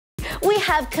we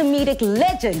have comedic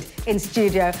legend in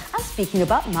studio. I'm speaking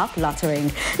about Marc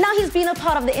Lottering. Now, he's been a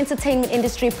part of the entertainment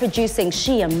industry producing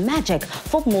sheer magic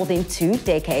for more than 2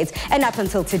 decades. And up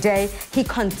until today, he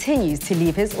continues to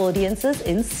leave his audiences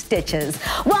in stitches.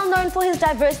 Well known for his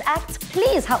diverse acts,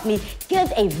 please help me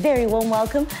give a very warm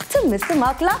welcome to Mr.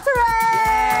 Marc Lottering.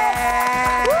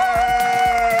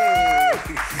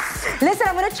 Listen,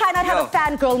 I'm going to try not to have a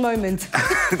fangirl moment.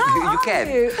 You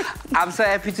can. I'm so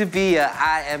happy to be here.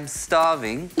 I am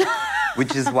starving,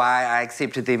 which is why I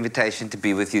accepted the invitation to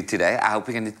be with you today. I hope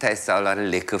we're going to taste a lot of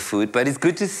liquor food, but it's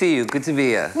good to see you. Good to be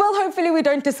here. Well, hopefully we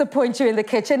don't disappoint you in the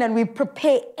kitchen and we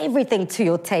prepare everything to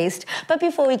your taste. But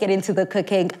before we get into the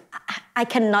cooking, I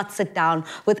cannot sit down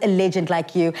with a legend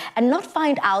like you and not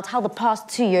find out how the past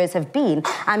 2 years have been.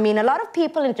 I mean, a lot of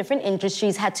people in different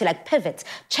industries had to pivot,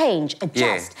 change,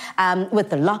 adjust with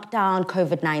the lockdown,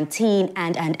 COVID-19,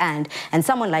 and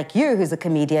someone like you who's a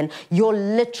comedian, your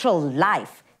literal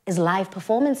life is live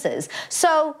performances.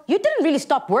 So you didn't really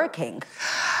stop working.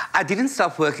 I didn't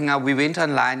stop working. We went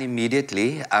online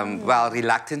immediately. Well,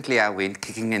 reluctantly, I went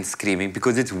kicking and screaming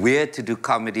because it's weird to do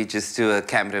comedy just to a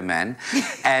cameraman.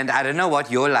 And I don't know what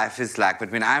your life is like,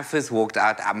 but when I first walked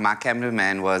out, my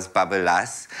cameraman was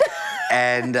Babalas.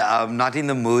 And not in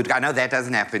the mood. I know that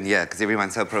doesn't happen here because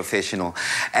everyone's so professional.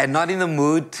 And not in the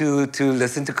mood to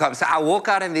listen to comedy. So I walk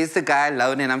out and there's the guy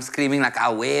alone and I'm screaming like,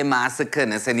 "Awe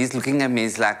massacreness." And he's looking at me,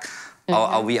 he's like, "Oh,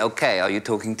 are we okay? Are you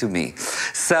talking to me?"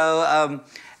 So,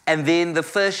 and then the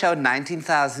first show,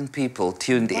 19,000 people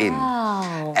tuned in.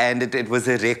 And it was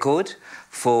a record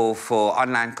for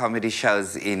online comedy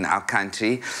shows in our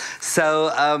country. So,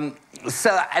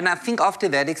 and I think after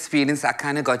that experience, I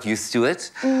kind of got used to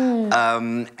it.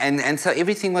 And so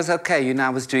everything was okay. You know, I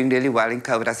was doing really well in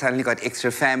COVID. I suddenly got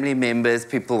extra family members,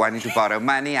 people wanting to borrow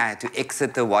money. I had to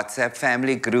exit the WhatsApp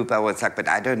family group. I was like, but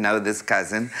I don't know this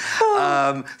cousin.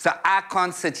 So I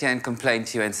can't sit here and complain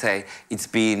to you and say it's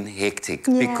been hectic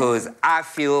because I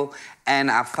feel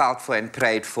and I felt for and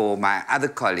prayed for my other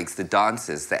colleagues, the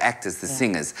dancers, the actors, the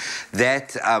singers,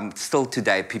 that still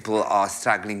today people are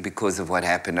struggling because of what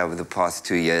happened over the past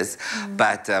 2 years.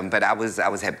 But I was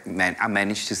happy, man, I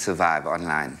managed to survive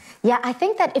online. Yeah, I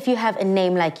think that if you have a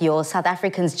name like yours, South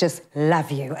Africans just love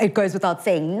you. It goes without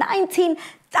saying.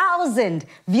 19,000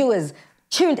 viewers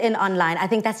tuned in online. I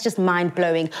think that's just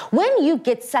mind-blowing. When you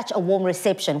get such a warm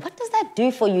reception, what does that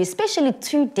do for you, especially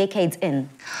 2 decades in?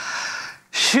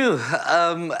 Sure,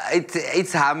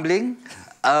 it's humbling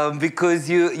because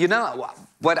you know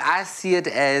what I see it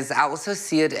as. I also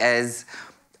see it as,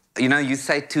 you know, you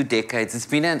say 2 decades.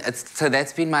 So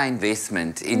that's been my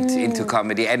investment into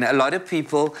comedy, and a lot of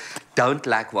people don't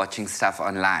like watching stuff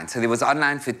online. So there was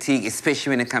online fatigue,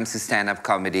 especially when it comes to stand-up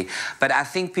comedy. But I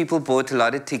think people bought a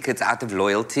lot of tickets out of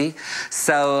loyalty.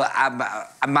 So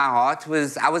my heart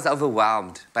was, I was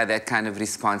overwhelmed by that kind of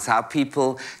response, how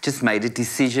people just made a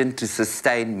decision to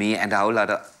sustain me and a whole lot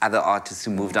of other artists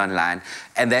who moved online.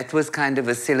 And that was kind of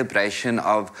a celebration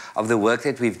of the work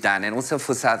that we've done. And also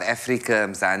for South Africa,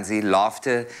 Mzansi,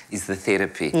 laughter is the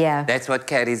therapy. Yeah. That's what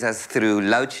carries us through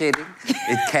load shedding.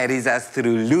 It carries us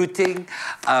through looting.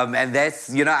 And that's,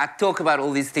 you know, I talk about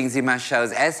all these things in my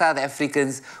shows. As South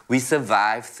Africans, we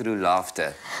survive through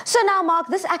laughter. So now, Marc,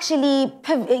 this actually,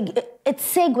 it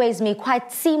segues me quite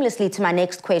seamlessly to my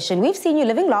next question. We've seen you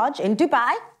living large in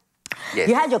Dubai. Yes.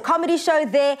 You had your comedy show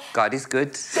there. God is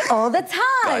good. All the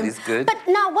time. God is good. But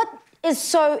now what is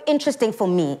so interesting for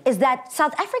me is that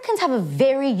South Africans have a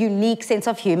very unique sense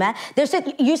of humor.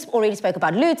 You already spoke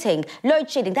about looting, load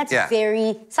shedding. That's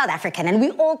very South African, and we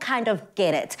all kind of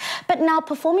get it. But now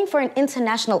performing for an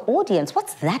international audience,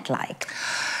 what's that like?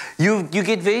 You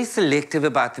get very selective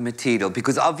about the material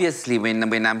because obviously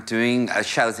when I'm doing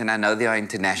shows and I know there are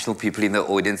international people in the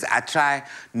audience, I try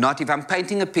not, if I'm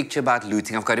painting a picture about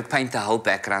looting, I've got to paint the whole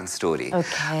background story.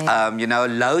 Okay. You know,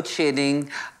 load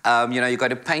shedding, you know, you've got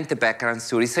to paint the background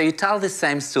story. So you tell the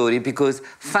same story because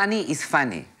funny is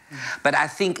funny. But I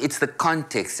think it's the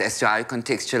context as to how you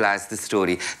contextualize the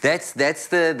story. That's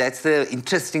the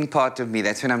interesting part of me.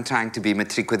 That's when I'm trying to be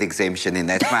matric with exemption, and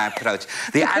that's my approach.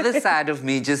 The other side of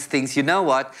me just thinks, you know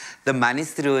what? The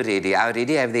money's through already. I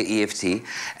already have the EFT,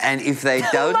 and if they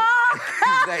don't,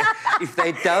 if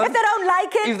they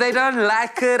don't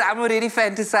like it, I'm already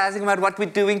fantasizing about what we're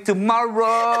doing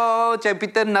tomorrow.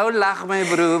 Jupiter, no lach, my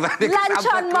bro. Lunch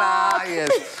on Marc.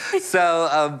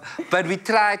 So, but we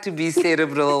try to be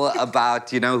cerebral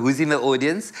about, you know, who's in the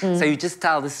audience. So you just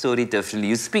tell the story differently.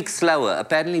 You speak slower.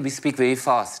 Apparently, we speak very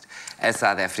fast as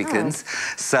South Africans.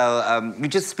 So we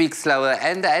just speak slower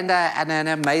and an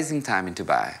amazing time in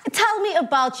Dubai. Tell me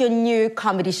about your new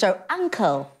comedy show,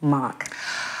 Uncle Marc.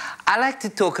 I like to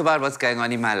talk about what's going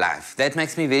on in my life. That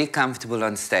makes me very comfortable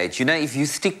on stage. You know, if you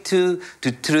stick to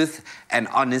truth and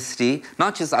honesty,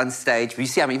 not just on stage, but you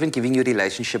see, I'm even giving you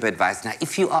relationship advice. Now,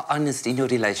 if you are honest in your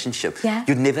relationship,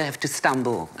 you never have to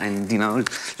stumble and, you know,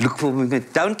 look for women.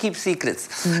 Don't keep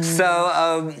secrets. So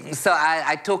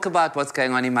I talk about what's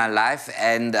going on in my life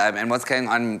and what's going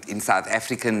on in South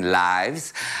African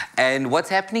lives. And what's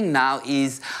happening now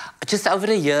is, just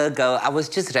over a year ago, I was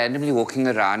just randomly walking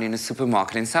around in a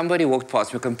supermarket and somebody walked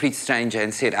past me, a complete stranger,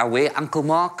 and said, "Are we Uncle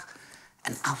Marc?"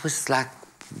 And I was like,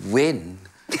 when?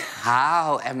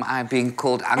 How am I being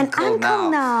called Uncle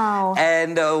now?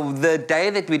 And the day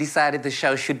that we decided the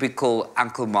show should be called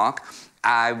Uncle Marc,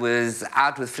 I was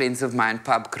out with friends of mine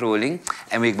pub crawling,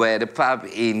 and we were at a pub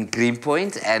in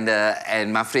Greenpoint,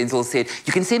 and my friends all said,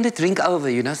 "You can send a drink over,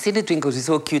 you know, send a drink," because we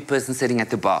saw a cute person sitting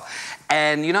at the bar.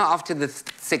 And, you know, after the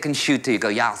second shooter, you go,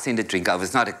 "Yeah, I'll send a drink over,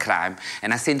 it's not a crime."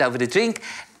 And I sent over the drink,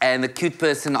 and the cute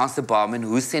person asked the barman,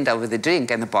 "Who sent over the drink?"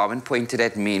 And the barman pointed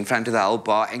at me in front of the whole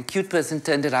bar, and cute person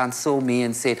turned around, saw me,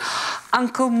 and said,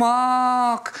 "Uncle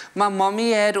Marc, my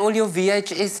mommy had all your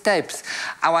VHS tapes."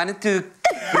 I wanted to...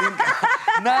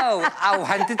 No, I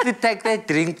wanted to take that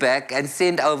drink back and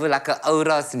send over like a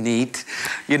Oras neat,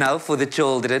 you know, for the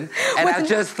children. And I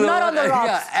just thought... Not on the rocks.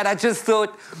 Yeah, and I just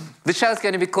thought... The show's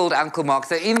going to be called Uncle Marc.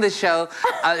 So in the show,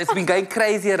 it's been going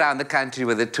crazy around the country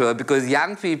with the tour because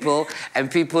young people and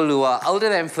people who are older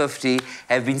than 50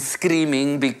 have been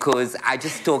screaming because I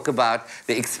just talk about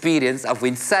the experience of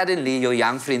when suddenly your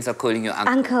young friends are calling you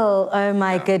Uncle. Uncle, oh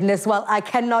my goodness. Well, I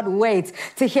cannot wait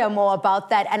to hear more about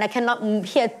that, and I cannot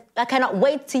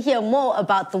wait to hear more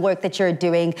about the work that you're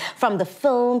doing, from the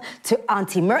film to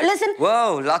Auntie Mer. Listen.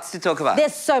 Whoa, lots to talk about.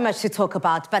 There's so much to talk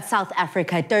about, but South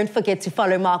Africa, don't forget to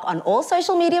follow Marc on all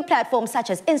social media platforms such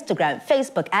as Instagram,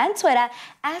 Facebook, and Twitter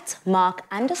at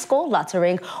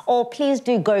Marc_Lottering, or please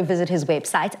do go visit his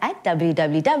website at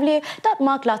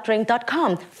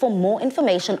www.marclottering.com for more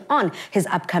information on his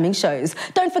upcoming shows.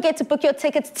 Don't forget to book your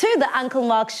tickets to the Uncle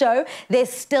Marc show. There's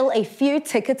still a few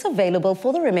tickets available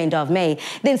for the remainder of May.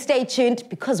 Then stay tuned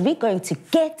because we're going to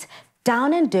get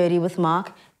down and dirty with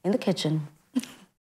Marc in the kitchen.